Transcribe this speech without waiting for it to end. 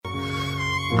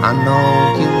I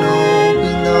know we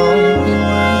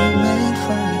weren't made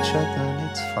for each other,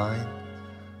 and it's fine.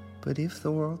 But if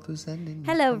the world was ending...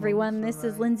 Hello everyone, this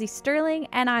is Lindsay Sterling,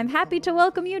 and I'm happy to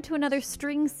welcome you to another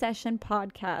String Session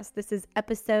podcast. This is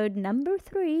episode number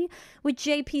 3 with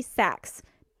JP Saxe.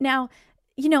 Now,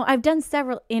 I've done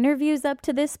several interviews up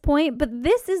to this point, but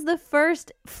this is the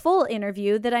first full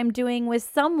interview that I'm doing with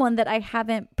someone that I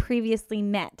haven't previously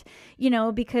met.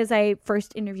 Because I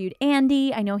first interviewed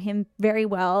Andy. I know him very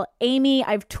well. Amy,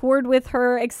 I've toured with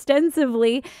her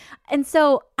extensively. And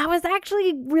so I was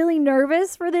actually really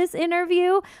nervous for this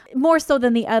interview, more so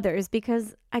than the others,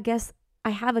 because I guess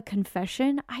I have a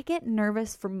confession. I get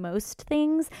nervous for most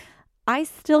things. I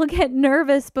still get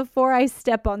nervous before I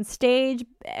step on stage,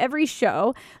 every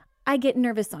show. I get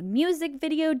nervous on music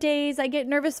video days. I get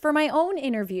nervous for my own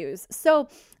interviews. So,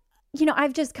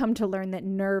 I've just come to learn that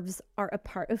nerves are a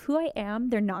part of who I am.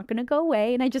 They're not going to go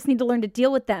away, and I just need to learn to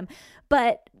deal with them.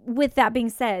 But with that being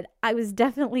said, I was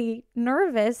definitely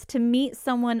nervous to meet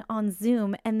someone on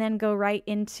Zoom and then go right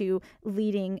into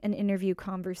leading an interview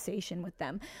conversation with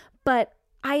them. But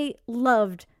I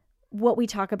loved what we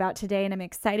talk about today, and I'm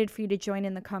excited for you to join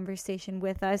in the conversation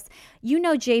with us. You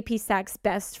know JP Saxe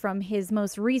best from his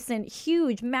most recent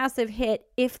huge, massive hit,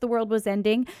 If the World Was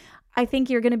Ending. I think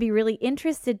you're going to be really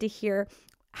interested to hear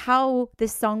how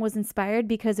this song was inspired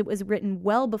because it was written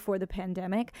well before the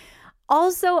pandemic.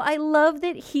 Also, I love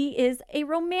that he is a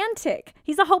romantic.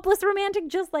 He's a hopeless romantic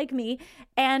just like me.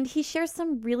 And he shares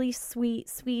some really sweet,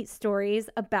 sweet stories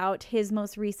about his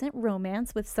most recent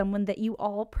romance with someone that you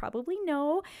all probably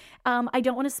know. I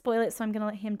don't want to spoil it, so I'm going to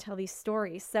let him tell these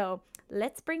stories. So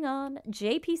let's bring on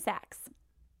JP Saxe.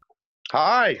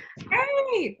 Hi.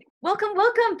 Hey, welcome.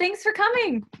 Thanks for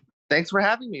coming. Thanks for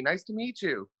having me. Nice to meet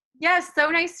you. Yes, so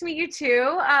nice to meet you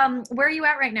too. Where are you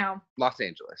at right now? Los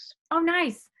Angeles. Oh,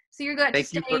 nice. So you're going to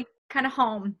stay kind of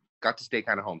home. Got to stay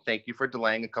kind of home. Thank you for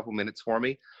delaying a couple minutes for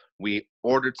me. We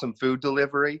ordered some food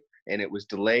delivery and it was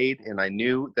delayed. And I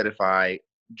knew that if I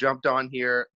jumped on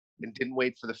here and didn't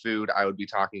wait for the food, I would be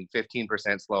talking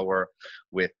 15% slower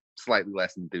with slightly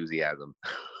less enthusiasm.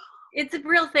 It's a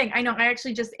real thing. I know. I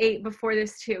actually just ate before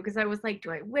this too because I was like,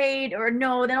 do I wait or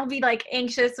no? Then I'll be like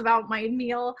anxious about my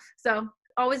meal. So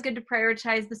always good to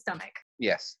prioritize the stomach.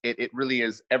 Yes, it really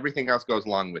is. Everything else goes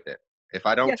along with it. If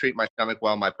I don't treat my stomach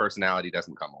well, my personality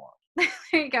doesn't come along.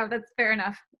 There you go. That's fair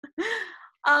enough.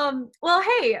 Well,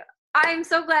 hey, I'm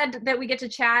so glad that we get to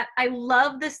chat. I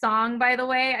love this song, by the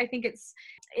way. I think it's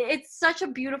such a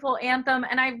beautiful anthem,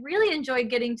 and I really enjoyed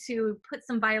getting to put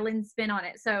some violin spin on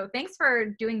it. So thanks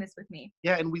for doing this with me.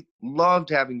 Yeah, and we loved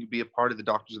having you be a part of the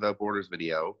Doctors Without Borders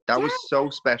video. That was so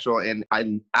special, and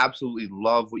I absolutely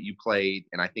love what you played,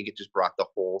 and I think it just brought the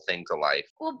whole thing to life.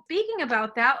 Well, speaking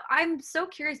about that, I'm so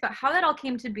curious about how that all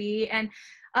came to be, and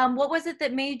what was it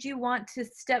that made you want to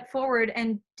step forward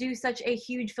and do such a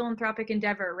huge philanthropic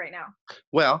endeavor right now?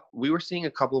 Well, we were seeing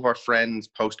a couple of our friends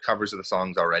post covers of the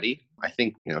songs already. I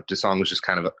think, the song was just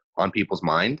kind of on people's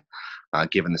mind,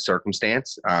 given the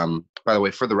circumstance. By the way,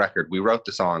 for the record, we wrote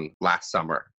the song last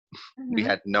summer. Mm-hmm. We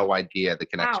had no idea the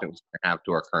connection it was going to have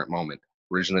to our current moment.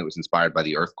 Originally, it was inspired by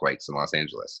the earthquakes in Los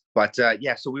Angeles. But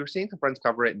so we were seeing some friends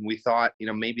cover it, and we thought,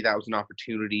 maybe that was an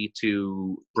opportunity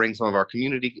to bring some of our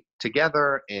community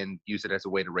together and use it as a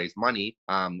way to raise money.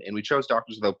 And we chose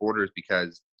Doctors Without Borders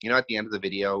because, at the end of the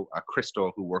video,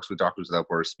 Crystal, who works with Doctors Without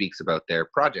Borders, speaks about their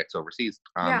projects overseas.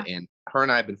 And her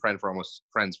and I have been friends for almost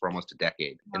a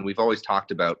decade. Wow. And we've always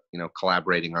talked about,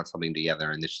 collaborating on something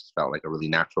together. And this just felt like a really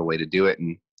natural way to do it.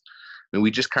 And we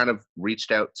just kind of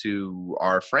reached out to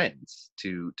our friends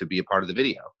to be a part of the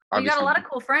video. You got a lot of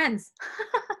cool friends.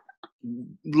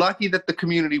 Lucky that the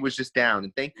community was just down.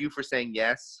 And thank you for saying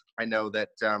yes. I know that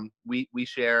we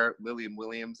share Lillian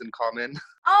Williams in common.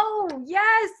 Oh,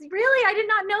 yes. Really? I did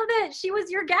not know that she was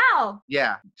your gal.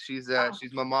 Yeah, she's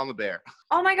my mama bear.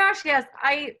 Oh my gosh, yes.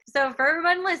 So for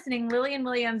everyone listening, Lillian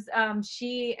Williams,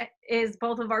 she is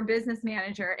both of our business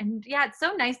manager. And yeah, it's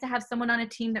so nice to have someone on a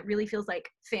team that really feels like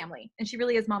family. And she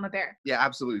really is mama bear. Yeah,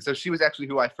 absolutely. So she was actually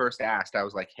who I first asked. I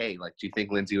was like, hey, do you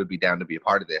think Lindsay would be down to be a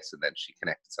part of this? And then she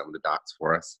connected some of the dots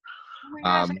for us. Oh my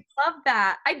gosh, I love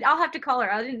that. I'll have to call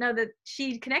her. I didn't know that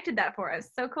she connected that for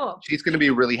us. So cool. She's going to be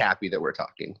really happy that we're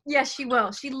talking. Yes, she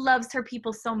will. She loves her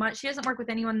people so much. She doesn't work with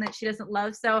anyone that she doesn't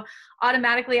love. So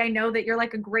automatically I know that you're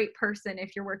like a great person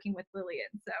if you're working with Lillian.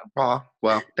 So.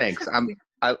 Well, thanks.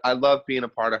 I love being a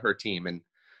part of her team. And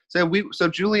so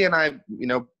Julie and I,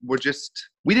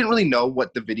 we didn't really know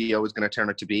what the video was going to turn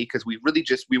out to be because we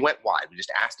went wide. We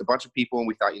just asked a bunch of people and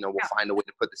we thought, we'll find a way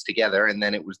to put this together. And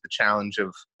then it was the challenge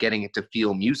of getting it to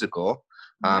feel musical.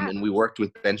 Wow. And we worked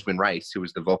with Benjamin Rice, who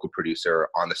was the vocal producer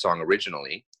on the song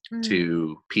originally,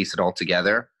 to piece it all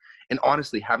together. And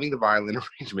honestly, having the violin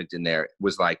arrangement in there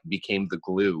was like became the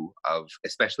glue of,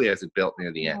 especially as it built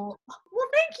near the end. Well,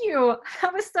 thank you.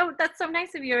 That's so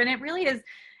nice of you. And it really is,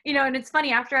 and it's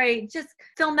funny, after I just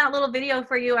filmed that little video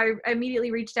for you, I immediately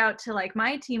reached out to like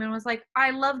my team and was like, I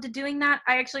loved doing that.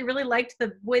 I actually really liked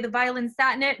the way the violin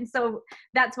sat in it. And so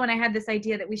that's when I had this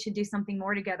idea that we should do something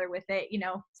more together with it.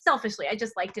 Selfishly, I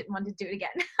just liked it and wanted to do it again.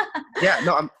 Yeah,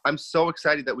 no, I'm so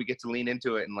excited that we get to lean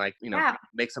into it and like,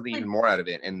 make something even more out of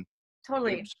it. And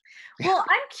totally. Well,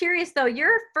 I'm curious though,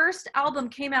 your first album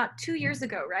came out 2 years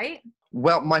ago, right?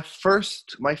 Well, my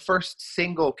first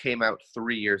single came out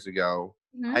 3 years ago.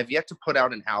 Mm-hmm. I've yet to put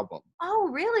out an album. Oh,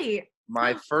 really?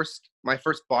 My first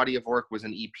body of work was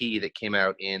an EP that came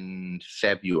out in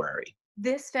February.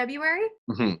 This February?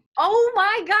 Mm-hmm. Oh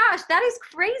my gosh, that is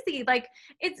crazy. Like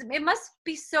it must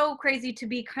be so crazy to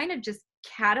be kind of just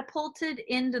catapulted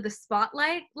into the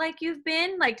spotlight like you've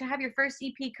been, like to have your first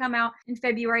EP come out in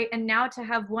February and now to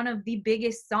have one of the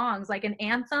biggest songs, like an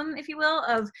anthem, if you will,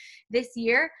 of this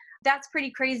year. That's pretty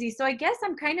crazy. So I guess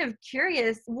I'm kind of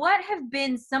curious, what have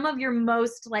been some of your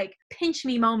most like pinch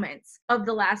me moments of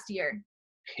the last year?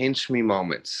 Pinch me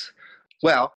moments.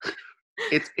 Well,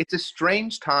 it's a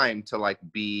strange time to like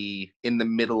be in the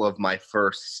middle of my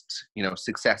first,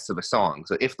 success of a song.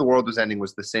 So If the World Was Ending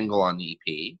was the single on the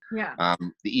EP. Yeah.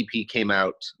 The EP came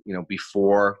out,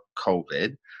 before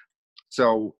COVID.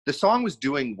 So the song was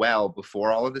doing well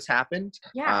before all of this happened.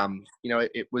 Yeah.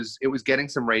 It was getting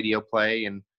some radio play,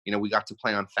 and we got to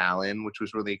play on Fallon, which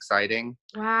was really exciting.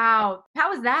 Wow.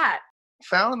 How was that?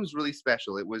 Fallon was really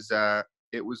special. It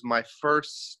was my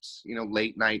first,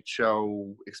 late night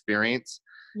show experience.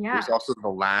 Yeah. It was also the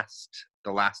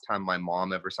last time my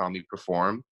mom ever saw me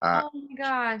perform. Oh my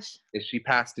gosh. She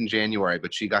passed in January,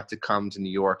 but she got to come to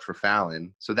New York for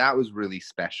Fallon. So that was really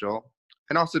special.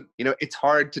 And also, it's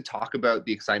hard to talk about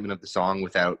the excitement of the song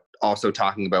without also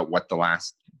talking about what the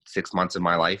last 6 months of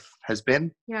my life has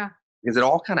been. Yeah. Because it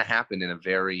all kind of happened in a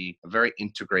very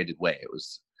integrated way. It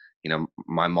was,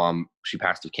 my mom, she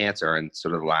passed of cancer, and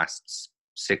sort of the last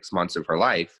 6 months of her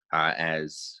life,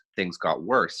 as things got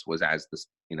worse, was as this,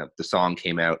 the song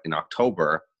came out in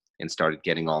October and started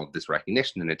getting all of this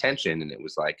recognition and attention. And it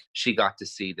was like, she got to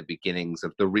see the beginnings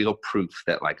of the real proof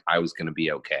that like, I was going to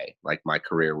be okay. Like my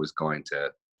career was going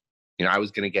to, I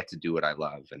was going to get to do what I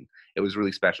love. And it was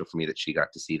really special for me that she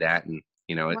got to see that. And,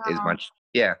 Wow. as much.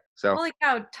 Yeah. So holy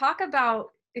cow, talk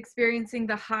about experiencing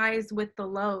the highs with the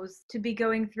lows, to be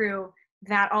going through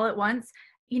that all at once.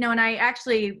 And I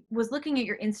actually was looking at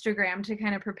your Instagram to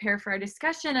kind of prepare for our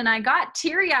discussion, and I got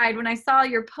teary-eyed when I saw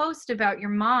your post about your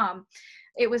mom.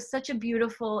 It was such a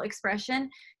beautiful expression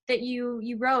that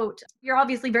you wrote. You're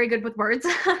obviously very good with words,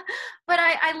 but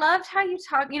I loved how you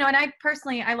talk, and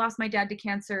I lost my dad to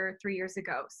cancer 3 years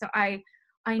ago. So I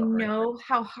know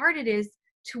how hard it is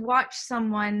to watch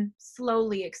someone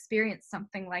slowly experience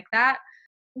something like that.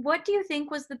 What do you think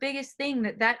was the biggest thing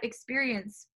that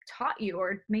experience taught you,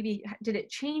 or maybe did it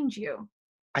change you?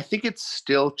 I think it's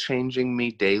still changing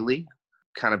me daily,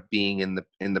 kind of being in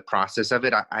the process of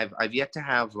it. I've yet to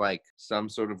have like some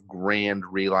sort of grand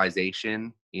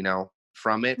realization,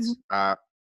 from it. Mm-hmm.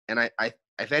 And I,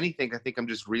 if anything, I think I'm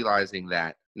just realizing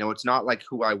that, it's not like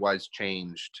who I was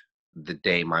changed the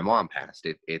day my mom passed.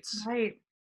 It's right.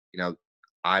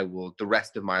 I will, the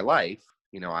rest of my life,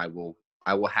 I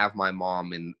will have my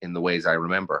mom in the ways I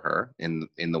remember her, in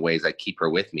the ways I keep her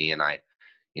with me. And I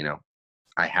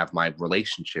have my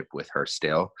relationship with her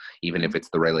still, even if it's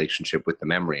the relationship with the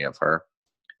memory of her.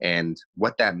 And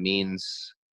what that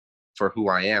means for who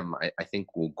I am, I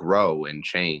think will grow and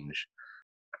change.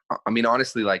 I mean,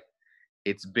 honestly, like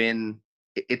it's been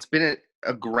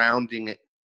a grounding,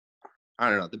 I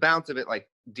don't know, the balance of it, like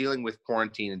dealing with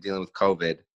quarantine and dealing with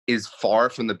COVID is far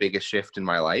from the biggest shift in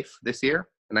my life this year.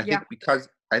 And I think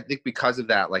because of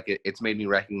that, like it's made me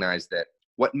recognize that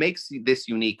what makes this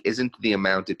unique isn't the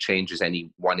amount it changes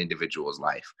any one individual's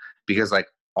life, because like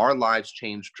our lives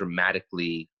change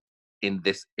dramatically in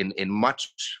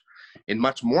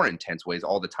much more intense ways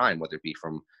all the time, whether it be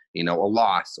from, a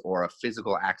loss or a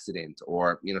physical accident,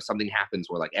 or, something happens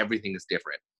where like everything is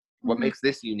different. Mm-hmm. What makes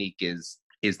this unique is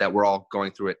that we're all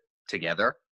going through it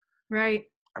together. Right.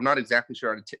 I'm not exactly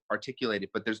sure how to articulate it,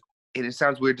 but it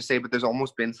sounds weird to say, but there's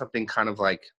almost been something kind of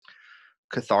like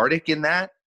cathartic in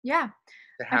that. Yeah.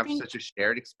 To have such a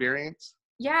shared experience.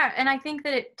 Yeah, and I think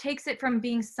that it takes it from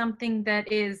being something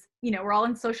that is, we're all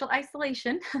in social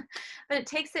isolation, but it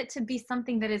takes it to be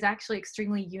something that is actually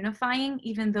extremely unifying,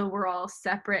 even though we're all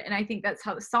separate. And I think that's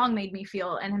how the song made me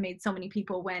feel, and it made so many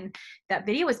people when that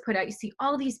video was put out. You see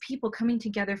all these people coming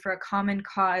together for a common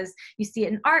cause. You see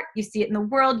it in art, you see it in the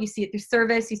world, you see it through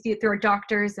service, you see it through our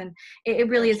doctors, and it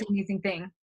really is an amazing thing.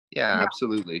 Yeah,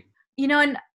 absolutely.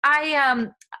 And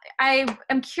I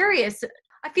am curious.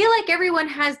 I feel like everyone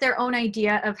has their own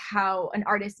idea of how an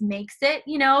artist makes it,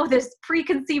 this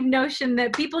preconceived notion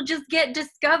that people just get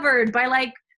discovered by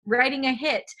like writing a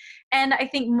hit. And I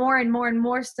think more and more and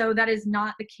more so that is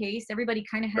not the case. Everybody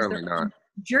kind of has their own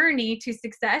journey to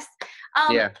success.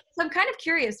 So I'm kind of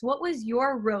curious, what was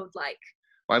your road like?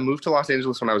 Well, I moved to Los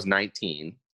Angeles when I was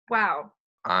 19. Wow.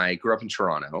 I grew up in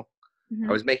Toronto.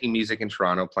 I was making music in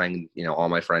Toronto, playing, all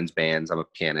my friends' bands. I'm a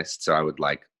pianist, so I would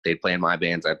they'd play in my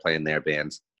bands, I'd play in their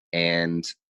bands. And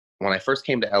when I first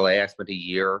came to LA, I spent a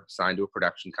year signed to a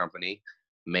production company,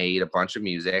 made a bunch of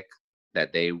music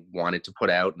that they wanted to put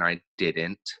out, and I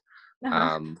didn't.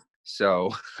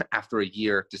 So after a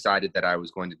year, decided that I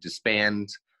was going to disband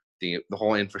the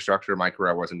whole infrastructure of my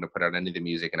career. I wasn't going to put out any of the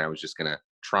music, and I was just going to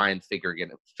try and figure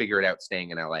it out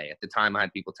staying in LA. At the time, I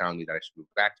had people telling me that I should move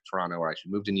back to Toronto or I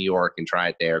should move to New York and try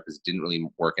it there because it didn't really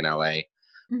work in LA.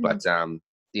 But,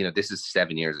 this is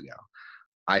 7 years ago.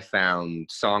 I found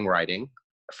songwriting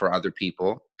for other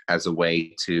people as a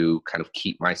way to kind of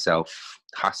keep myself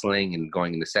hustling and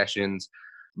going into sessions.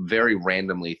 Very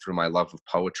randomly, through my love of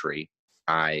poetry,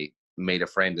 I made a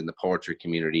friend in the poetry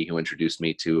community who introduced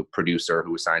me to a producer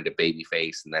who was signed to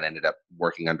Babyface and then ended up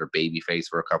working under Babyface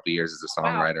for a couple of years as a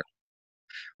songwriter.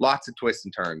 Wow. Lots of twists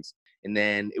and turns. And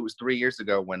then it was 3 years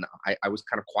ago when I was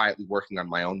kind of quietly working on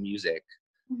my own music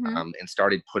and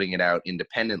started putting it out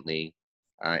independently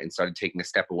and started taking a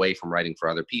step away from writing for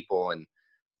other people. And,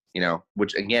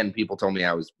 which again, people told me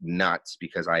I was nuts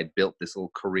because I had built this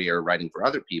little career writing for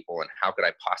other people. And how could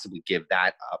I possibly give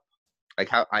that up? Like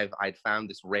how I'd found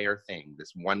this rare thing,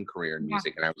 this one career in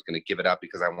music, and I was going to give it up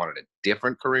because I wanted a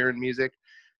different career in music.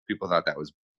 People thought that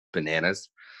was bananas.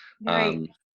 Right.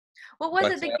 What was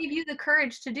it that gave you the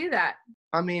courage to do that?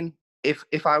 I mean,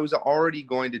 if I was already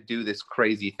going to do this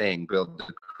crazy thing, build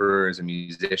a career as a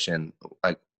musician,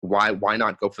 like why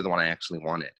not go for the one I actually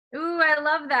wanted? Ooh, I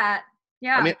love that.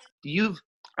 Yeah. I mean,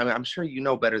 I'm sure you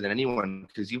know better than anyone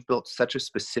because you've built such a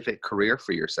specific career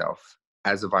for yourself.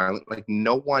 As a violin, like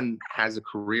no one has a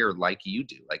career like you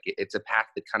do. Like it's a path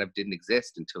that kind of didn't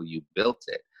exist until you built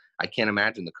it. I can't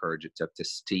imagine the courage it took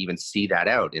to even see that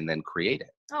out and then create it.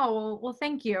 Oh, well,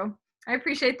 thank you. I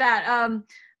appreciate that.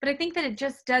 But I think that it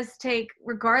just does take,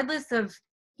 regardless of,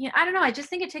 I don't know. I just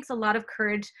think it takes a lot of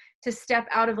courage to step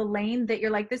out of a lane that you're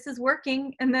like, this is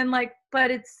working. And then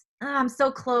but I'm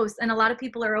so close. And a lot of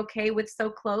people are okay with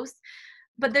so close.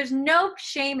 But there's no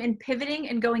shame in pivoting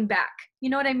and going back. You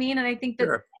know what I mean? And I think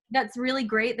that that's really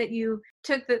great that you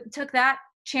took that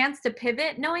chance to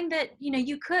pivot, knowing that,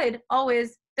 you could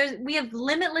always, we have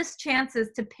limitless chances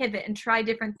to pivot and try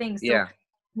different things. So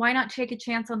why not take a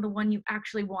chance on the one you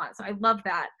actually want? So I love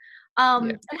that.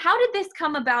 And how did this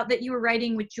come about that you were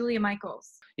writing with Julia Michaels?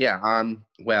 Yeah.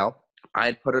 Well, I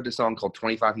had put out a song called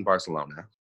 25 in Barcelona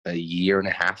a year and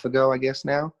a half ago, I guess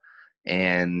now.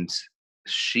 And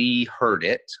she heard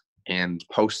it and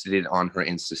posted it on her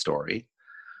Insta story.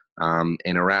 And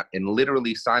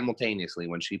literally simultaneously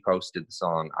when she posted the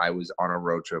song, I was on a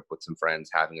road trip with some friends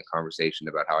having a conversation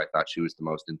about how I thought she was the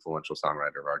most influential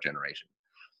songwriter of our generation.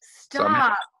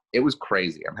 Stop. So it was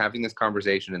crazy. I'm having this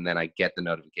conversation and then I get the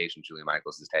notification Julia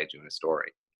Michaels has tagged you in a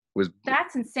story.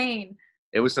 That's insane.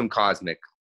 It was some cosmic.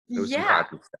 Some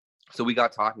cosmic stuff. So we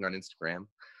got talking on Instagram.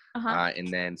 And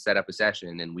then set up a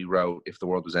session and we wrote If the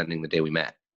World Was Ending the Day We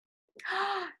Met.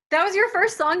 That was your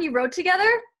first song you wrote together?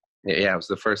 Yeah, it was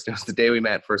the day we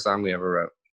met, first song we ever wrote.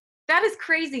 That is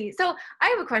crazy. So I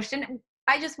have a question.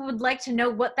 I just would like to know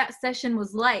what that session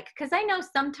was like. Because I know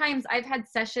sometimes I've had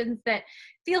sessions that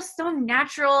feel so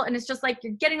natural and it's just like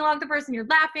you're getting along with the person, you're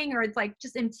laughing, or it's like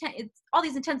just intense. It's all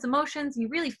these intense emotions. You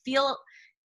really feel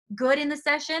good in the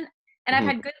session. And I've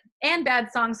had good and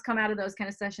bad songs come out of those kind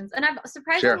of sessions. And I've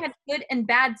surprisingly had good and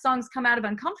bad songs come out of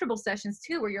uncomfortable sessions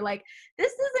too, where you're like,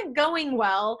 this isn't going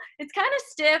well. It's kind of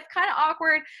stiff, kind of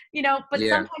awkward, but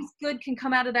sometimes good can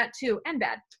come out of that too, and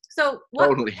bad. So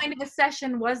what kind of a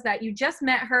session was that? You just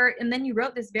met her and then you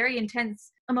wrote this very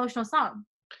intense emotional song.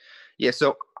 Yeah.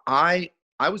 So I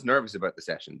was nervous about the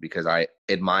session because I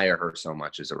admire her so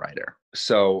much as a writer.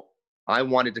 So I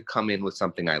wanted to come in with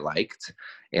something I liked,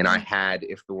 and I had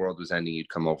If the World Was Ending, You'd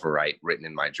Come Over Right written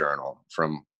in my journal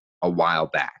from a while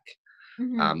back.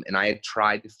 Mhm. And I had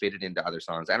tried to fit it into other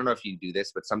songs. I don't know if you do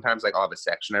this, but sometimes like I'll have a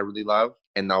section I really love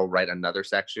and they'll write another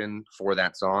section for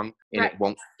that song and Right. it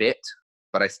won't fit,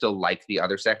 but I still like the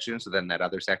other section. So then that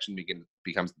other section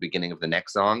becomes the beginning of the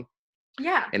next song.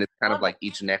 Yeah. And it's I kind of love like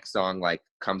each next song like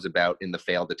comes about in the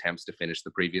failed attempts to finish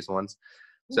the previous ones.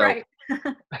 that. So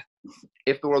Right.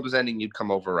 If the World Was Ending, You'd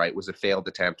Come Over Right was a failed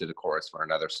attempt at a chorus for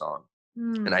another song.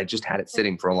 And I Mm. just had it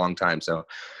sitting for a long time. So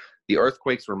the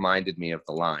earthquakes reminded me of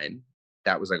the line.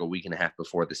 That was like a week and a half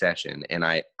before the session. And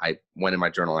I went in my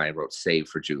journal and I wrote Save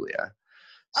for Julia.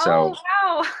 Oh,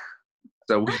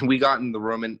 So wow. we got in the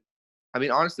room and I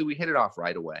mean, honestly, we hit it off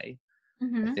right away. I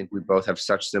Mhm. think we both have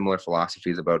such similar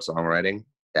philosophies about songwriting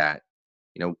that,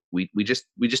 you know, we just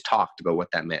talked about what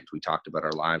that meant. We talked about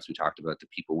our lives. We talked about the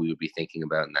people we would be thinking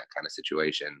about in that kind of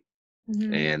situation.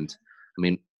 Mhm. And I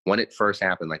mean, when it first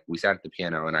happened, like we sat at the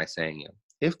piano and I sang, you know,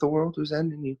 if the world was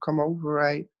ending, you'd come over,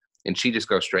 right? And she just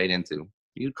goes straight into,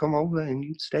 you'd come over and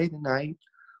you'd stay the night.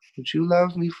 Would you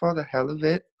love me for the hell of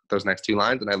it? Those next two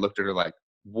lines. And I looked at her like,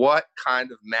 what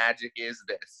kind of magic is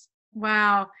this?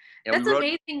 Wow. And we That's wrote,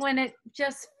 amazing when it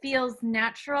just feels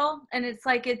natural and it's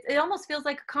like it almost feels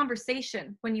like a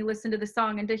conversation when you listen to the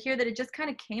song, and to hear that it just kind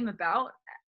of came about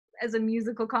as a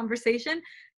musical conversation.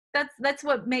 That's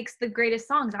what makes the greatest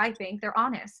songs, I think. They're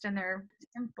honest and they're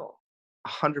simple.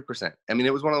 100%. I mean,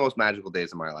 it was one of the most magical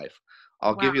days of my life.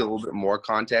 I'll Wow. give you a little bit more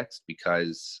context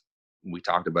because we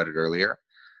talked about it earlier,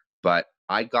 but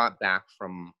I got back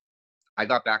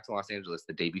to Los Angeles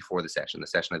the day before the session. The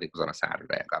session I think was on a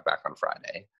Saturday. I got back on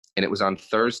Friday. And it was on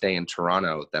Thursday in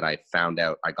Toronto that I found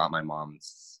out I got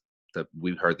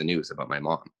we heard the news about my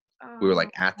mom. We were Oh,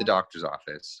 like at the doctor's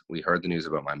office. We heard the news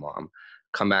about my mom.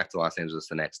 Come back to Los Angeles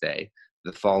the next day.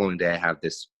 The following day, I have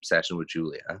this session with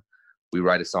Julia. We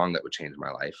write a song that would change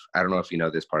my life. I don't know if you know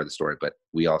this part of the story, but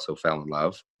we also fell in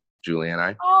love, Julia and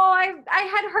I. oh, I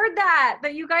had heard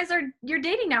that you guys you're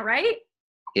dating now, right?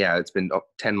 Yeah, it's been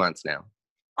 10 months now.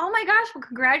 Oh my gosh, well,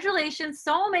 congratulations.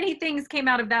 So many things came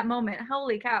out of that moment.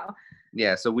 Holy cow.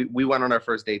 Yeah, so we went on our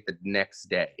first date the next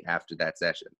day after that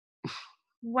session.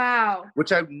 Wow.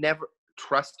 Which I've never,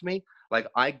 trust me, like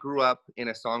I grew up in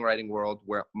a songwriting world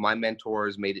where my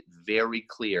mentors made it very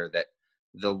clear that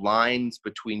the lines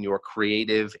between your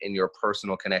creative and your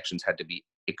personal connections had to be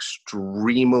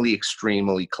extremely,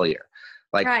 extremely clear.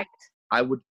 Like Right. I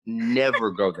would never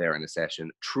go there in a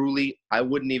session. Truly, I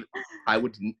would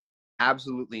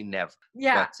absolutely never.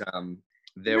 Yeah. But No,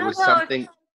 there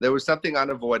was something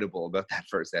unavoidable about that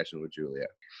first session with Julia.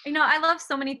 I love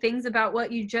so many things about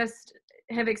what you just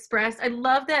have expressed. I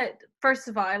love that. First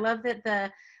of all, I love that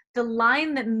the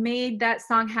line that made that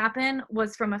song happen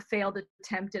was from a failed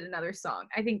attempt at another song.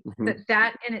 I think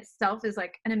that in itself is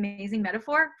like an amazing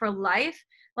metaphor for life.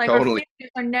 Like Totally. our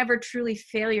failures are never truly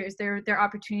failures. They're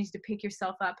opportunities to pick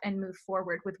yourself up and move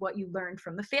forward with what you learned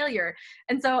from the failure.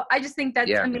 And so I just think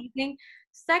that's amazing.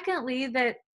 Secondly,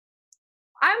 that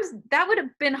would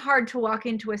have been hard to walk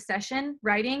into a session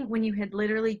writing when you had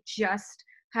literally just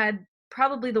had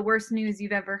probably the worst news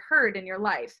you've ever heard in your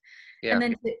life. Yeah. And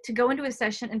then to go into a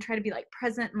session and try to be like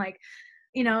present and like,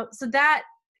 so that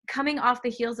coming off the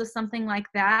heels of something like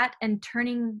that and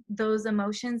turning those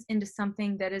emotions into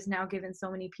something that has now given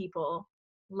so many people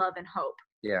love and hope.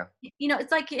 Yeah.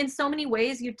 It's like in so many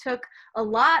ways you took a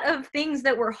lot of things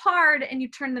that were hard and you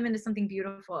turned them into something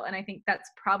beautiful. And I think that's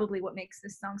probably what makes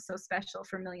this song so special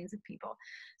for millions of people.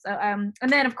 So, and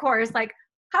then of course, like,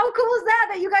 how cool is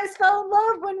that you guys fell in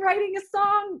love when writing a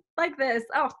song like this?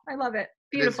 Oh, I love it.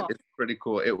 Beautiful. It's pretty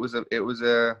cool. It was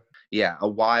a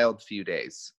wild few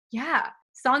days. Yeah.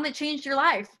 Song that changed your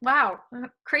life. Wow.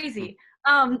 Crazy.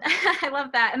 I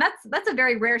love that. And that's a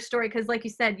very rare story because like you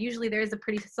said, usually there is a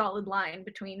pretty solid line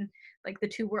between like the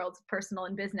two worlds of personal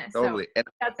and business. Totally. So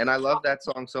and I love that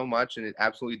song so much, and it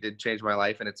absolutely did change my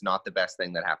life, and it's not the best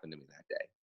thing that happened to me that day.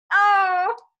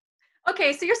 Oh,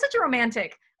 okay. So you're such a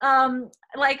romantic. I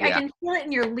can feel it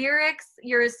in your lyrics.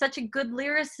 You're such a good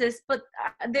lyricist, but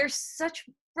there's such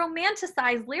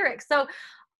romanticized lyrics. So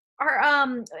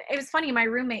it was funny, my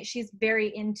roommate, she's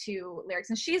very into lyrics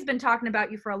and she's been talking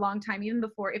about you for a long time, even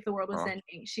before If the World Was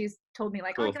Ending. She's told me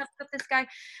like, cool. Oh, I gotta put this guy.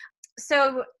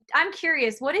 So I'm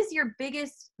curious, what is your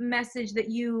biggest message that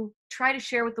you try to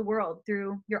share with the world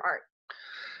through your art?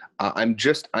 I'm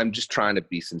just trying to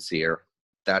be sincere.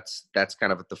 That's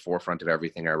kind of at the forefront of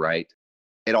everything I write.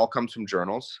 It all comes from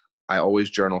journals. I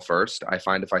always journal first. I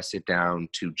find if I sit down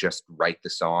to just write the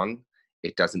song,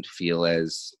 it doesn't feel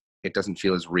as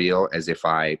real as if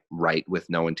I write with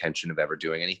no intention of ever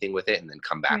doing anything with it and then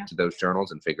come back to those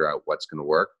journals and figure out what's going to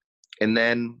work. And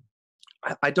then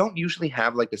I don't usually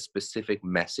have like a specific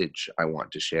message I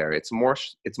want to share. It's more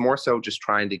so just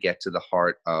trying to get to the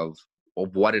heart of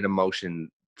what an emotion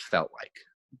felt like.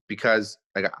 Because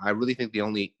like I really think the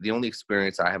only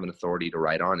experience I have an authority to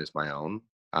write on is my own.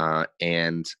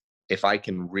 And if I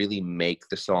can really make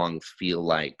the song feel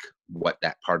like what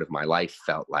that part of my life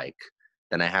felt like,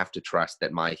 then I have to trust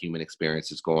that my human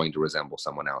experience is going to resemble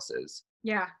someone else's.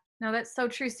 Yeah. No, that's so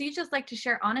true. So you just like to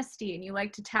share honesty and you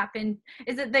like to tap in.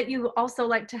 Is it that you also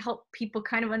like to help people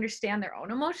kind of understand their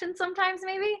own emotions sometimes,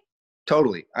 maybe?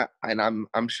 Totally. And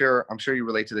I'm sure you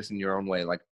relate to this in your own way.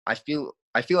 Like I feel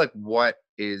like what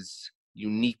is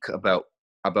unique about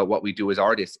what we do as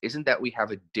artists isn't that we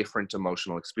have a different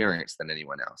emotional experience than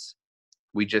anyone else.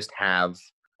 We just have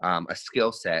a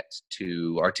skill set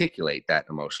to articulate that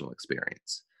emotional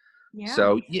experience. Yeah.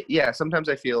 So yeah, sometimes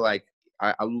I feel like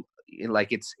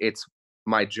like it's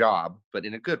my job, but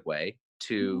in a good way,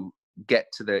 to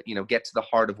get to the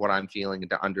heart of what I'm feeling and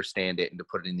to understand it and to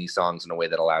put it in these songs in a way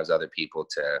that allows other people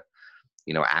to,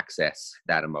 access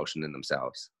that emotion in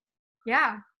themselves.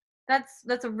 Yeah.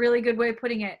 That's a really good way of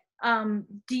putting it.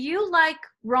 Do you like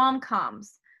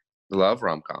rom-coms? Love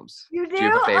rom-coms. You do? Do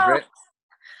you have a favorite?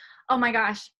 Oh my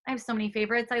gosh, I have so many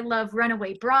favorites. I love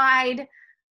Runaway Bride.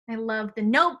 I love The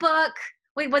Notebook.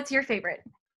 Wait, what's your favorite?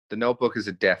 The Notebook is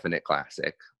a definite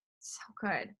classic. So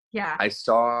good. Yeah. I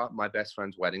saw My Best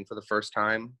Friend's Wedding for the first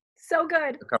time So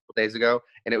good. a couple of days ago,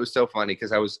 and it was so funny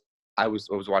because I was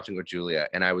watching with Julia,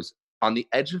 and I was on the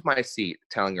edge of my seat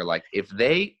telling her, like, if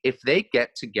they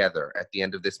get together at the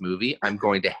end of this movie, I'm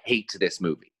going to hate this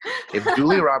movie. If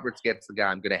Julia Roberts gets the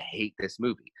guy, I'm going to hate this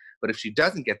movie. But if she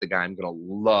doesn't get the guy, I'm going to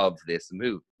love this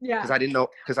movie. Yeah. Because I didn't know.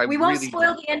 We won't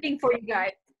spoil the ending for you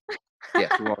guys.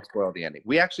 Yes, we won't spoil the ending.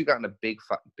 We actually got in a big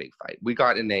fight. We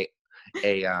got in a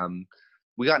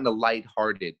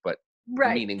lighthearted but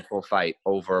meaningful fight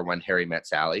over When Harry Met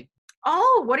Sally.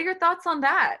 Oh, what are your thoughts on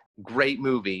that? Great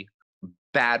movie,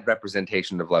 bad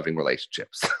representation of loving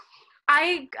relationships.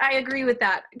 I agree with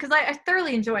that because I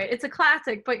thoroughly enjoy it. It's a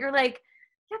classic, but you're like,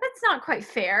 yeah, that's not quite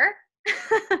fair.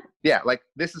 Yeah, like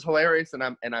this is hilarious and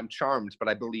I'm charmed, but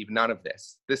I believe none of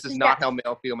this. This is not how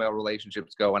male-female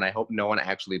relationships go, and I hope no one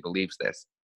actually believes this.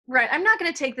 Right. I'm not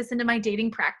going to take this into my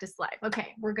dating practice life.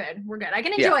 Okay, we're good. I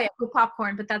can enjoy it with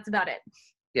popcorn, but that's about it.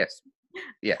 Yes.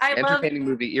 Entertaining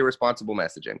movie, irresponsible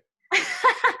messaging.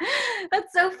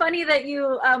 That's so funny that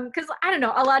you, because I don't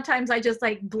know, a lot of times I just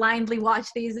like blindly watch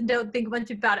these and don't think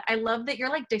much about it. I love that you're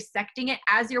like dissecting it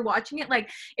as you're watching it. Like,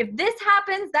 if this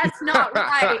happens, that's not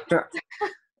right.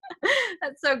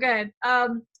 That's so good.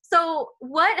 So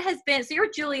what has been, so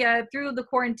you're Julia through the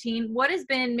quarantine. What has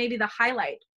been maybe the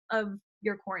highlight of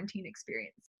your quarantine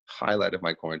experience? Highlight of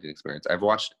my quarantine experience. I've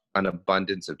watched an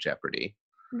abundance of Jeopardy.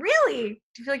 Really?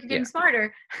 Do you feel like you're getting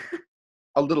smarter?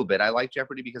 A little bit. I like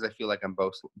Jeopardy because I feel like I'm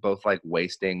both like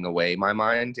wasting away my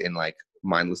mind in like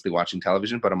mindlessly watching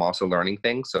television, but I'm also learning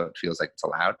things, so it feels like it's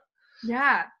allowed.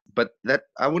 Yeah. But that,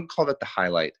 I wouldn't call that the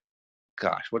highlight.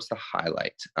 Gosh, what's the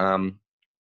highlight? I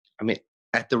mean,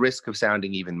 at the risk of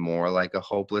sounding even more like a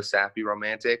hopeless, sappy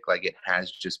romantic, like it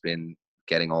has just been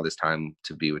getting all this time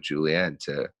to be with Julia and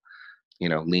to,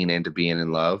 lean into being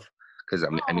in love. Because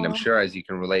I'm sure as you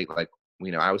can relate, like,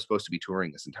 I was supposed to be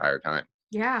touring this entire time.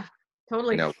 Yeah,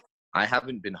 totally. I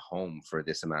haven't been home for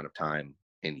this amount of time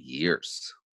in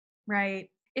years. Right.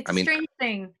 It's a strange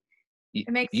thing. It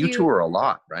makes you tour a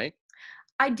lot, right?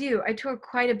 I do. I tour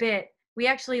quite a bit. We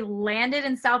actually landed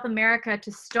in South America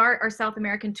to start our South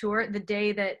American tour the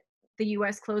day that the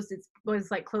U.S.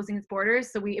 was closing its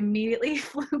borders. So we immediately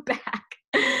flew back.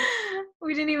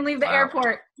 We didn't even leave the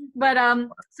airport. But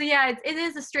so yeah, it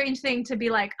is a strange thing to be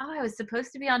like, oh, I was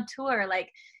supposed to be on tour. Like,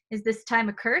 is this time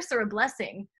a curse or a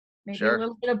blessing? Maybe a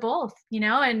little bit of both,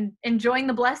 and enjoying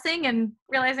the blessing and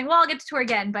realizing, well, I'll get to tour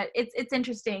again. But it's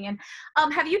interesting. And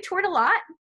have you toured a lot?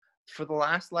 For the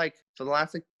last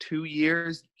 2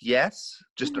 years, yes,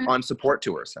 just on support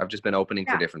tours. I've just been opening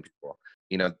for different people.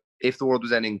 If the World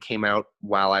Was Ending came out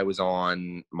while I was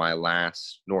on my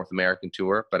last North American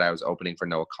tour, but I was opening for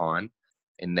Noah Kahan.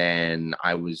 And then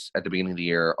I was at the beginning of the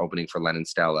year opening for Lennon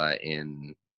Stella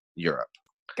in Europe.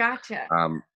 Gotcha.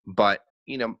 But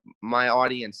my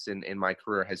audience in my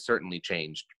career has certainly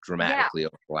changed dramatically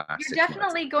over the last 6 months. You're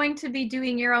definitely going to be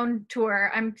doing your own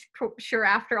tour, I'm sure,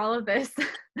 after all of this.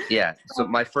 Yeah. So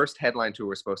my first headline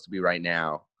tour is supposed to be right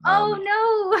now. Oh,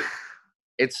 no.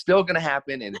 It's still going to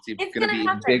happen, and it's going to be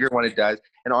bigger when it does.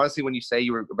 And honestly, when you say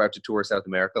you were about to tour South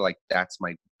America, like, that's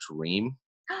my dream.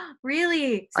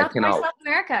 Really? South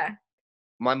America?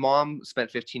 My mom spent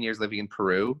 15 years living in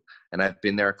Peru, and I've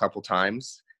been there a couple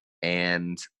times.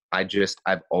 And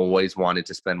I've always wanted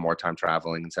to spend more time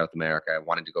traveling in South America. I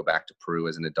wanted to go back to Peru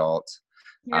as an adult.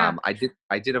 Yeah.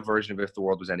 I did a version of If the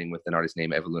World Was Ending with an artist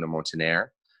named Eveluna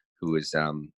Montaner, who is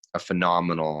a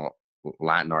phenomenal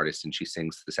Latin artist, and she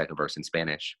sings the second verse in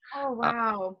Spanish. Oh,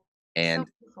 wow. And So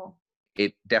beautiful.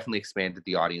 it definitely expanded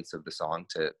the audience of the song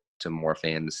to more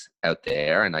fans out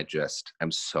there. And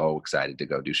I'm so excited to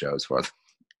go do shows for them.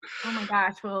 Oh my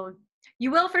gosh. Well, you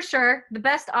will for sure. The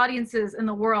best audiences in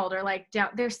the world are like,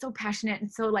 they're so passionate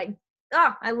and so like,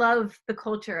 I love the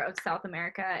culture of South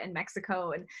America and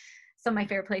Mexico and some of my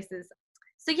favorite places.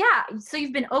 So yeah, so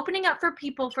you've been opening up for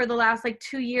people for the last like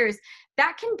 2 years.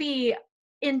 That can be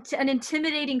an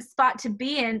intimidating spot to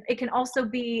be in. It can also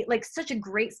be like such a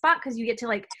great spot because you get to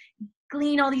like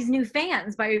glean all these new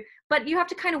fans but you have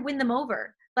to kind of win them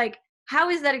over. Like, how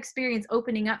is that experience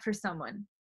opening up for someone?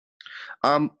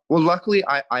 Well, luckily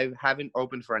I haven't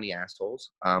opened for any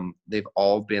assholes. They've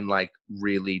all been like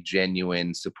really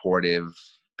genuine, supportive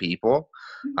people.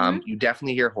 Mm-hmm. You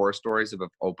definitely hear horror stories of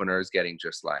openers getting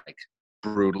just like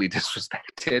brutally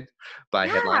disrespected by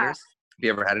headliners. Have you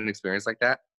ever had an experience like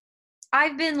that?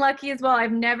 I've been lucky as well.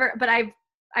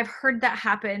 I've heard that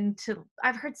happen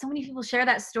I've heard so many people share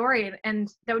that story,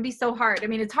 and that would be so hard. I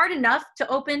mean, it's hard enough to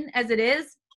open as it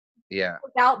is. Yeah.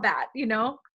 Without that, you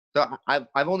know? So I've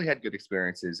only had good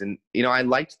experiences, and I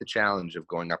liked the challenge of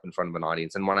going up in front of an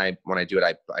audience. And when I do it,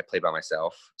 I play by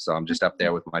myself. So I'm just up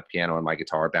there with my piano and my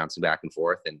guitar, bouncing back and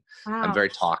forth. And Wow. I'm very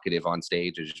talkative on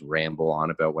stage. I just ramble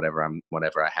on about whatever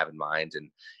I have in mind. And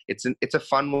it's a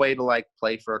fun way to like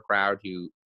play for a crowd who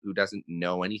doesn't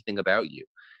know anything about you.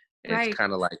 And Right. It's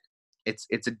kind of like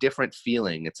it's a different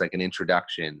feeling. It's like an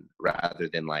introduction rather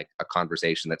than like a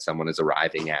conversation that someone is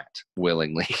arriving at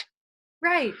willingly.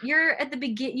 Right. You're at the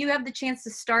beginning. You have the chance to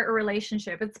start a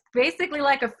relationship. It's basically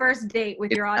like a first date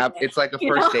with your audience. It's like a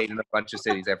first date in a bunch of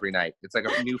cities every night. It's like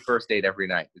a new first date every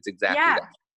night. It's exactly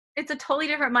that. It's a totally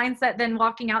different mindset than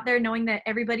walking out there knowing that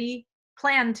everybody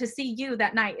planned to see you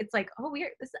that night. It's like, oh,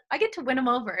 I get to win them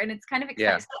over, and it's kind of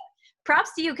exciting. Yeah. So,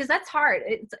 props to you, because that's hard.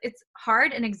 It's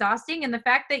hard and exhausting, and the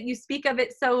fact that you speak of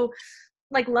it so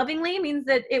like lovingly means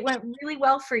that it went really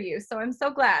well for you. So I'm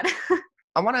so glad.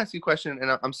 I want to ask you a question,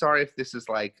 and I'm sorry if this is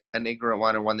like an ignorant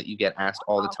one or one that you get asked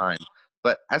all the time.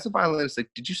 But as a violinist, like,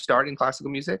 did you start in classical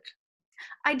music?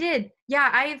 I did. Yeah,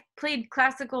 I've played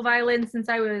classical violin since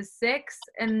I was 6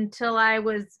 until I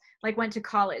went to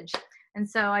college. And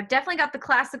so I've definitely got the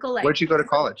classical. Where'd you go to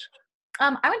college?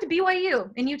 I went to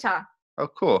BYU in Utah. Oh,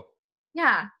 cool.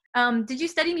 Yeah. Did you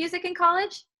study music in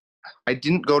college? I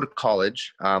didn't go to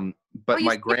college, but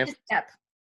my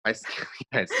I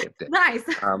skipped it. Nice.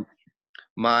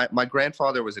 My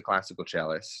grandfather was a classical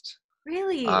cellist.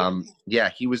 Really? Yeah,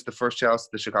 he was the first cellist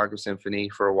at the Chicago Symphony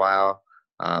for a while.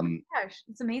 Gosh,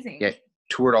 it's amazing. Yeah,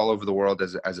 toured all over the world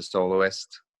as a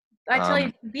soloist. I tell you,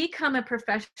 to become a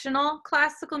professional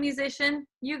classical musician,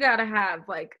 you gotta have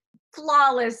like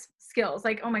flawless skills.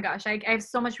 Like, oh my gosh, I have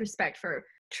so much respect for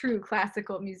true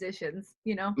classical musicians,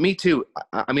 you know? Me too.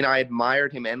 I mean, I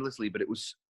admired him endlessly, but it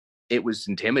was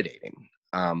intimidating.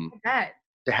 I bet.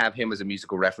 To have him as a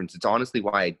musical reference. It's honestly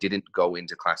why I didn't go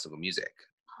into classical music.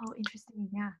 Oh, interesting.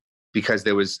 Yeah. Because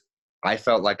I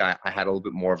felt like I had a little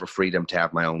bit more of a freedom to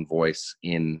have my own voice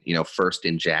in, first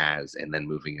in jazz and then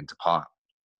moving into pop.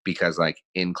 Because like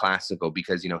in classical,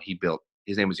 because,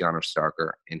 his name was Janos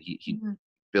Starker, and he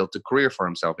built a career for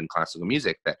himself in classical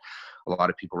music that a lot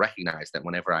of people recognize. That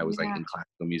whenever I was like in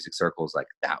classical music circles, like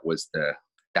that was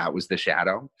the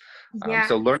shadow. Yeah.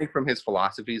 So learning from his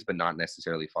philosophies, but not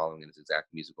necessarily following in his exact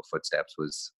musical footsteps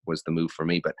was the move for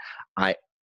me. But I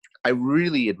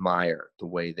really admire the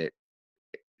way that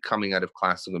coming out of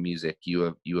classical music, you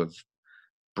have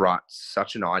brought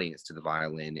such an audience to the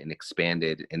violin and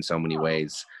expanded in so many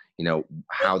ways,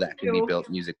 how that can be built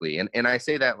musically. And I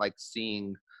say that like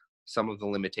seeing some of the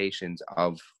limitations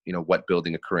of, what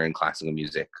building a career in classical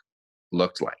music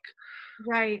looked like.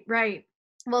 Right.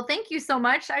 Well, thank you so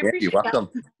much. I appreciate You're welcome.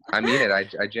 that. I mean it.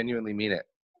 I genuinely mean it.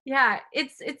 Yeah,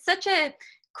 it's such a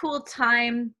cool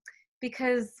time,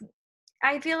 because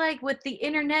I feel like with the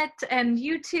internet and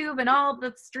YouTube and all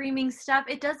the streaming stuff,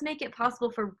 it does make it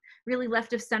possible for really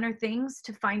left of center things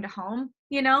to find a home,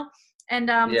 And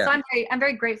so I'm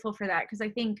very grateful for that, because I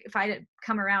think if I had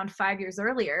come around 5 years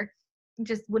earlier, it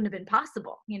just wouldn't have been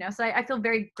possible, So I feel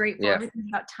very grateful. Yeah. Everything's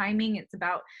about timing. It's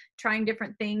about trying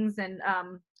different things, and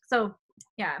so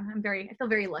yeah, I feel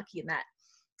very lucky in that.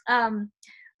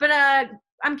 But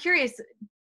I'm curious.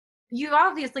 You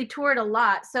obviously toured a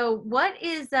lot. So what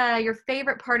is your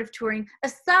favorite part of touring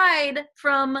aside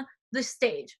from the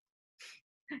stage?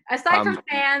 Aside from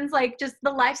fans, like just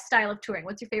the lifestyle of touring,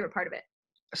 what's your favorite part of it?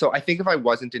 So I think if I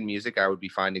wasn't in music, I would be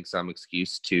finding some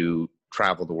excuse to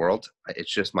travel the world.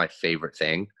 It's just my favorite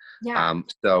thing. Yeah.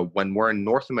 So when we're in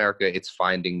North America, it's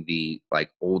finding the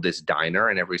like oldest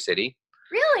diner in every city.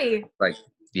 Really? Like,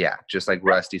 yeah, just like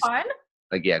Rusty, Fun.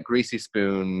 like, yeah, Greasy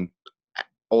Spoon,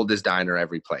 oldest diner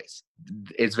every place.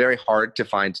 It's very hard to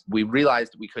find. We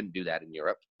realized we couldn't do that in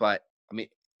Europe, but I mean,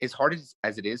 as hard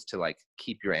as it is to like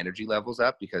keep your energy levels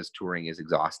up because touring is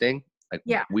exhausting. Like,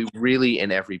 Yeah. we really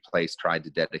in every place tried to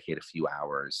dedicate a few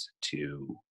hours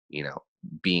to,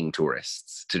 being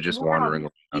tourists, to just Wow. wandering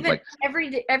around. Even Like,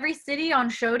 every city on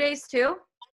show days too?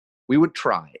 we would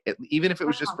try, even if it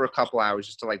was just Wow. for a couple hours,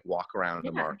 just to like walk around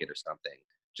a Yeah. market or something,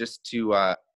 just to,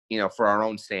 for our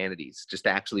own sanities, just to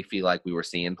actually feel like we were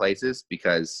seeing places,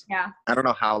 because Yeah. I don't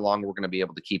know how long we're going to be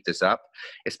able to keep this up,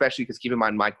 especially because keep in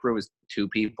mind, my crew is 2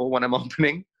 people when I'm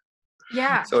opening.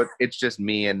 Yeah. So it's just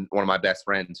me and one of my best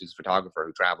friends who's a photographer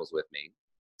who travels with me.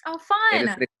 Oh, And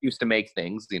it's fun. an excuse to make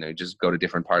things, just go to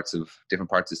different parts of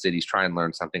cities, try and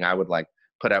learn something. I would like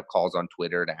put out calls on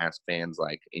Twitter to ask fans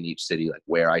like in each city, like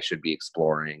where I should be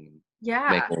exploring,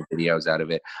 make Yeah. little videos out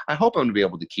of it. I hope I'm gonna be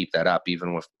able to keep that up,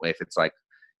 even if it's like,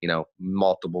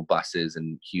 multiple buses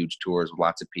and huge tours with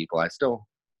lots of people.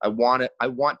 I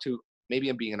want to, maybe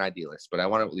I'm being an idealist, but I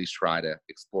want to at least try to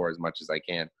explore as much as I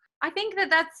can. I think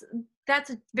that's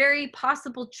a very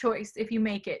possible choice if you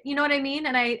make it. You know what I mean?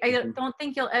 And I Mhm. don't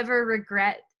think you'll ever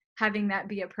regret having that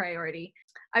be a priority.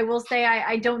 I will say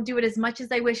I don't do it as much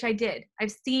as I wish I did.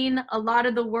 I've seen a lot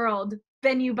of the world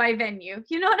venue by venue.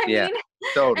 You know what I Yeah, mean?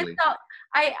 And totally. so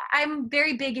I'm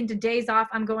very big into days off.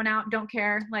 I'm going out, don't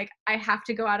care. Like I have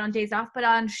to go out on days off, but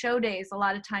on show days, a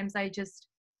lot of times I just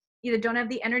either don't have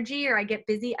the energy or I get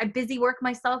busy. I busy work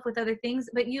myself with other things,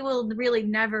 but you will really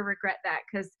never regret that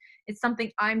because it's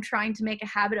something I'm trying to make a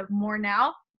habit of more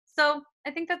now. So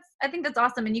I think that's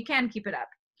awesome, and you can keep it up.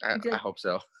 I hope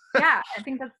so. Yeah, I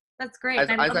think that's great. As,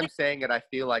 And I as love I'm that. saying it, I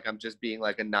feel like I'm just being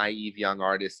like a naive young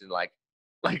artist, and like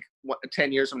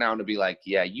 10 years from now, I'm gonna be like,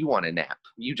 yeah, you want a nap.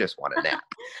 You just want a nap.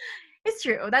 It's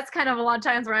true. That's kind of a lot of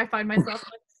times where I find myself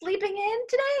like, sleeping in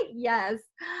today. Yes,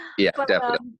 Yeah, but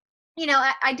definitely.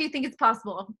 I do think it's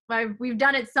possible. We've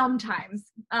done it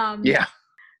sometimes. Yeah.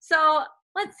 So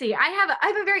let's see. I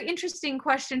have a very interesting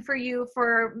question for you.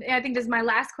 I think this is my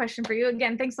last question for you.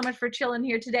 Again, thanks so much for chilling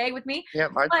here today with me. Yeah,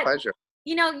 my But pleasure.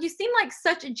 you seem like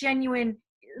such a genuine,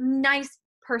 nice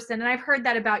person, and I've heard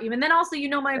that about you. And then also,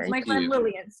 my Thank friend you.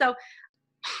 Lillian. So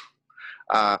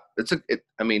I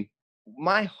mean,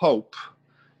 my hope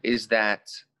is that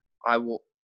I will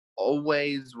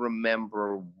always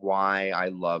remember why I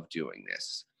love doing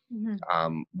this,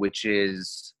 mhm, which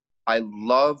is I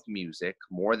love music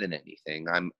more than anything.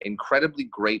 I'm incredibly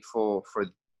grateful for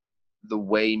the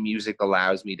way music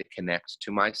allows me to connect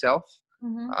to myself.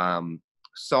 mhm, Um,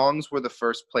 Songs were the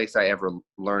first place I ever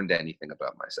learned anything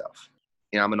about myself.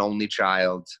 I'm an only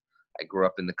child. I grew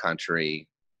up in the country.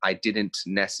 I didn't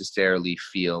necessarily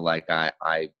feel like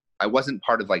I wasn't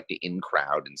part of like the in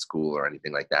crowd in school or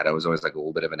anything like that. I was always like a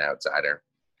little bit of an outsider.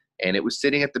 And it was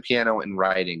sitting at the piano and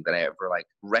writing that I ever like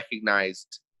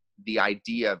recognized the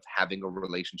idea of having a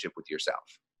relationship with yourself.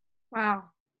 wow,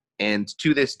 And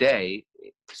to this day,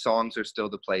 songs are still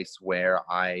the place where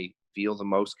I feel the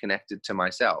most connected to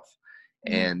myself.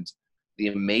 mhm, And the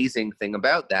amazing thing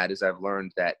about that is I've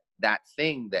learned that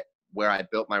thing that where I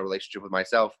built my relationship with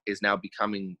myself is now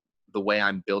becoming the way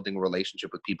I'm building a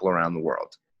relationship with people around the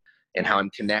world and yeah, how I'm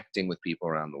connecting with people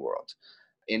around the world.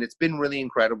 And it's been really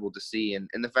incredible to see. And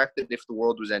the fact that If the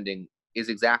World Was Ending is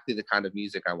exactly the kind of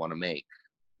music I want to make.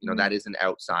 mhm, That isn't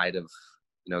outside of,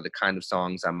 the kind of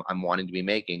songs I'm wanting to be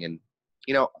making. And,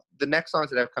 the next songs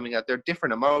that I have coming out, they're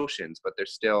different emotions, but they're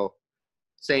still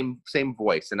same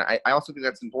voice. And I also think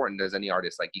that's important as any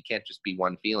artist. Like, you can't just be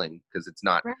one feeling, because it's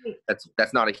not, right,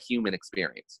 that's not a human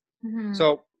experience. mhm,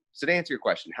 So to answer your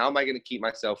question, how am I going to keep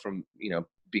myself from,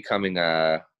 becoming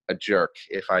a jerk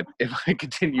if I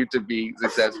continue to be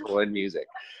successful in music?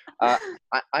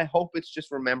 I hope it's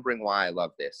just remembering why I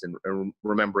love this, and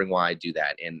remembering why I do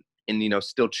that, and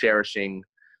still cherishing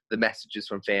the messages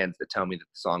from fans that tell me that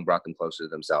the song brought them closer to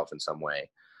themselves in some way.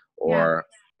 yeah,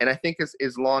 And I think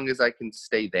as long as I can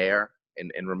stay there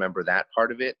and remember that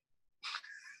part of it,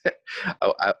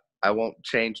 I won't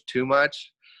change too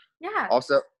much. yeah,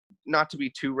 Also, not to be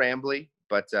too rambly,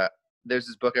 but there's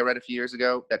this book I read a few years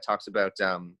ago that talks about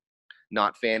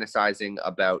not fantasizing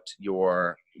about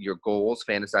your goals,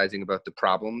 fantasizing about the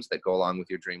problems that go along with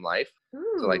your dream life.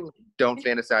 So like, ooh, don't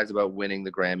fantasize about winning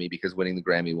the Grammy, because winning the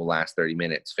Grammy will last 30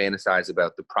 minutes. Fantasize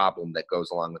about the problem that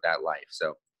goes along with that life.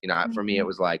 So, for me, it mhm,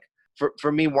 was like,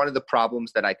 for me, one of the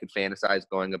problems that I could fantasize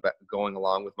going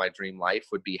along with my dream life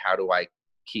would be, how do I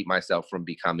keep myself from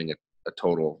becoming a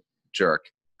total jerk.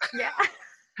 Yeah.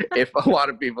 If a lot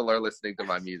of people are listening to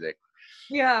my music.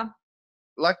 Yeah.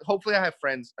 Like, hopefully I have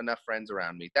enough friends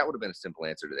around me. That would have been a simple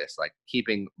answer to this. Like,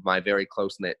 keeping my very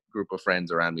close-knit group of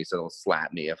friends around me so they'll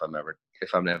slap me if I'm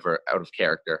ever out of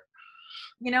character.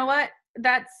 You know what?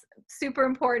 That's super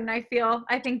important. I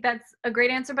think that's a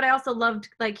great answer, but I also loved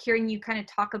like hearing you kind of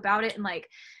talk about it and like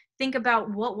think about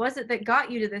what was it that got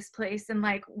you to this place, and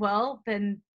like, well,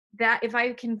 then that if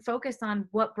I can focus on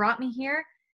what brought me here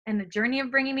and the journey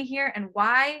of bringing me here and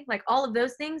why, like all of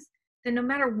those things, then no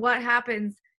matter what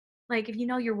happens, like if you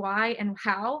know your why and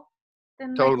how, then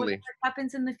like Totally. whatever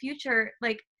happens in the future,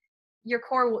 like your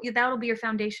core that'll be your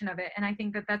foundation of it. And I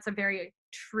think that that's a very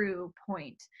true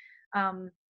point,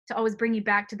 to always bring you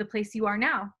back to the place you are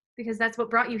now, because that's what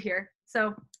brought you here.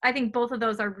 So I think both of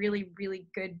those are really, really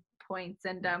good points.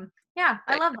 And yeah,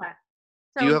 I love that.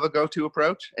 So, do you have a go-to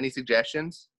approach? Any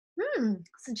suggestions?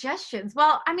 Suggestions.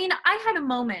 Well, I mean, I had a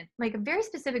moment, like a very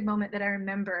specific moment that I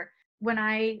remember when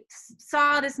I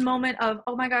saw this moment of,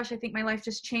 oh my gosh, I think my life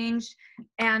just changed.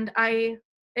 And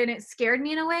it scared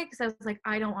me in a way, because I was like,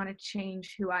 I don't want to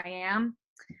change who I am.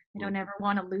 I don't ever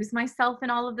want to lose myself in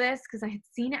all of this, because I had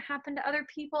seen it happen to other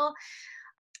people.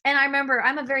 And I remember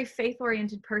I'm a very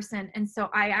faith-oriented person. And so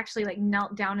I actually like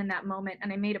knelt down in that moment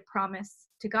and I made a promise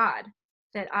to God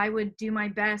that I would do my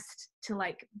best to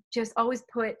like just always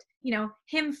put,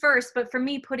 him first. But for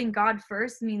me, putting God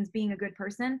first means being a good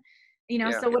person,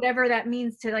 so whatever that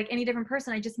means to like any different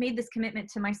person, I just made this commitment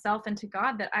to myself and to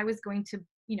God that I was going to,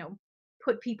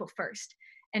 put people first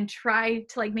and try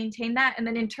to like maintain that. And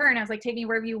then in turn, I was like, take me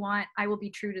wherever you want. I will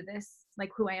be true to this, like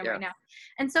who I am right now.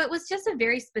 And so it was just a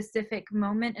very specific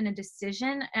moment and a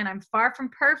decision, and I'm far from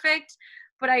perfect,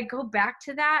 but I go back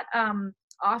to that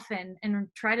often and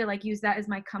try to like use that as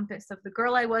my compass of the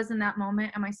girl I was in that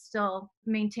moment. Am I still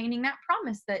maintaining that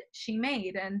promise that she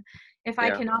made? And if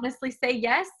I can honestly say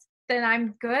yes, then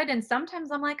I'm good. And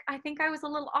sometimes I'm like, I think I was a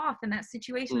little off in that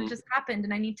situation that just happened,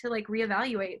 and I need to like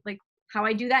reevaluate like how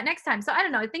I do that next time. So I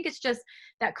don't know. I think it's just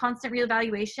that constant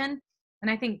reevaluation. And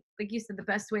I think, like you said, the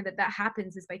best way that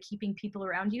happens is by keeping people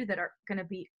around you that are going to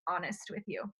be honest with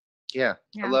you. Yeah,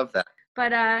 I love that.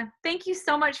 But thank you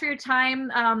so much for your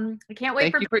time. I can't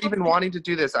wait Thank you for even wanting to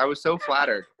do this. I was so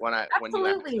flattered when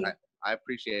you asked. I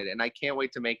appreciate it. And I can't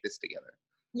wait to make this together.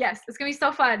 Yes, it's going to be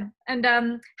so fun. And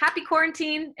happy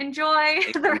quarantine. Enjoy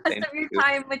the rest of your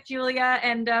time with Julia,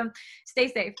 and stay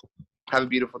safe. Have a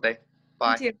beautiful day.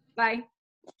 Bye. You too. Bye.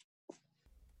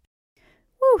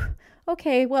 Whew.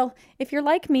 Okay, well, if you're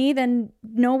like me, then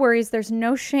no worries. There's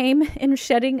no shame in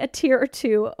shedding a tear or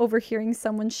two over hearing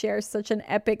someone share such an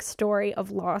epic story of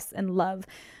loss and love.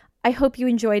 I hope you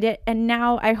enjoyed it, and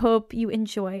now I hope you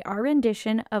enjoy our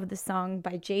rendition of the song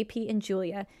by JP and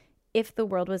Julia, If the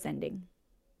World Was Ending.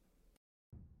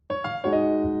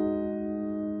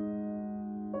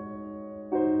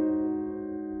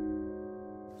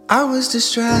 I was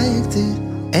distracted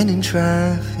and in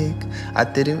traffic. I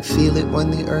didn't feel it when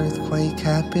the earthquake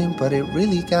happened, but it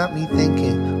really got me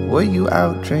thinking. Were you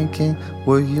out drinking?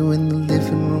 Were you in the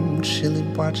living room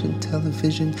chilling, watching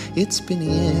television? It's been a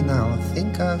year now. I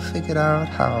think I figured out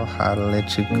how to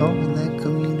let you go and let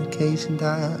communication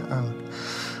die out.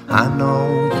 I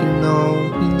know,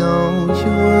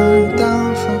 you were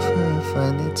down for forever,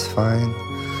 and it's fine.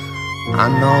 I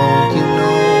know, we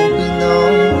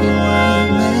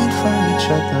weren't made for each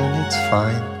other, and it's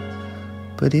fine.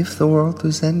 But if the world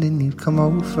was ending, you'd come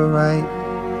over, right?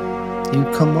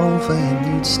 You'd come over and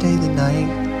you'd stay the night.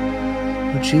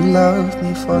 Would you love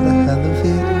me for the hell of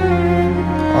it?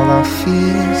 All our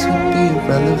fears would be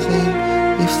irrelevant.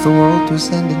 If the world was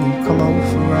ending, you'd come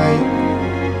over, right?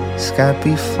 Sky'd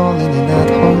be falling and I'd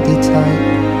hold you tight,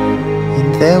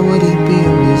 and there wouldn't be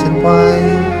a reason why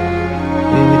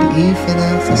we would even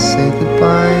have to say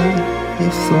goodbye.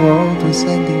 If the world was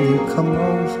ending, you'd come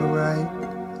over, right?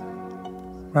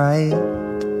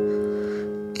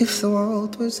 If the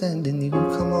world was ending, you'd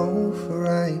come over,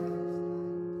 right?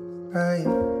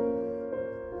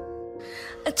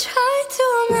 I tried to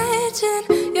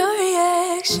imagine your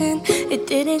reaction. It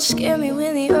didn't scare me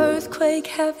when the earthquake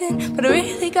happened, but it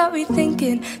really got me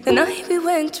thinking. The night we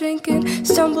went drinking,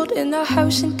 stumbled in the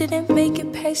house and didn't make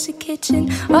it past the kitchen.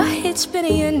 It's been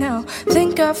a year now.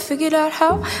 Think I figured out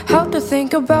how to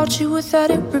think about you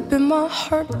without it ripping my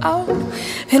heart out.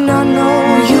 And I know,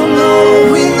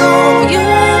 we know you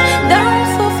ain't down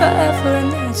for forever,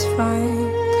 and that's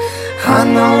fine. I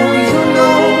know,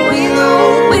 we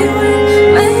know we were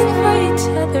made for each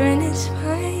other, and it's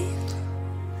fine.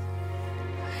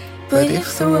 But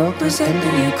if the world was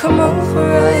ending, you come over,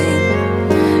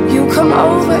 right? You come come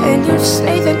over and you'd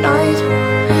stay the night?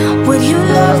 Would you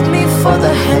love me for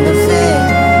the hell of it?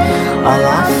 All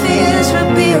our fears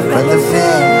would be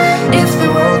irrelevant. If the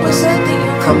world was ending,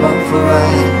 you'd come over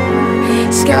right.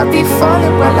 Sky be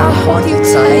falling while I hold you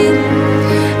tight,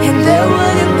 and there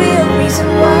wouldn't be a reason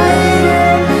why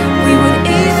we would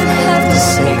even have to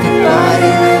say goodbye.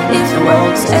 If the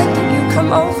world's ending, you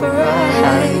come over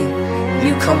right.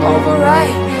 You come over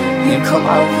right. You come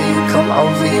over, you come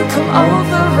over, you come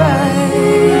over right.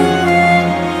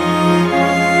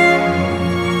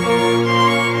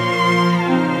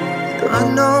 I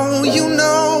know, you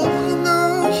know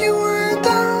you were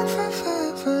down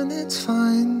forever and it's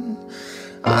fine.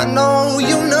 I know,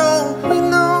 you know, we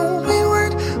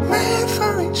weren't made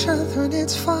for each other and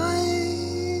it's fine.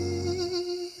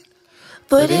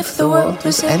 But if the world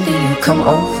was ending, you come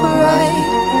over right.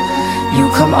 You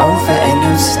come over and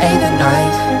you stay the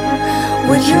night.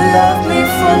 Would you love me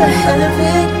for the hell of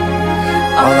it?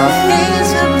 All our fears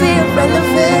would be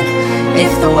irrelevant.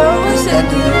 If the world was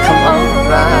ending, you come over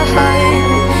right.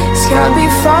 Sky be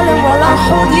falling while I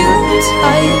hold you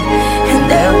tight, and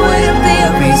there wouldn't be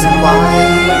a reason why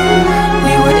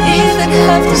we would even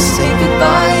have to say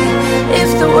goodbye. If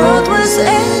the world was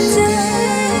ending,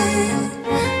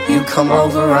 you come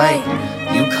over right.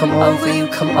 You come over, you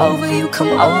come over, you come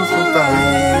over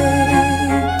right.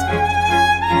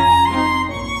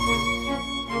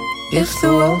 If the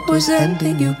world was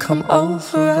ending, you come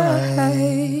over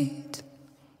right.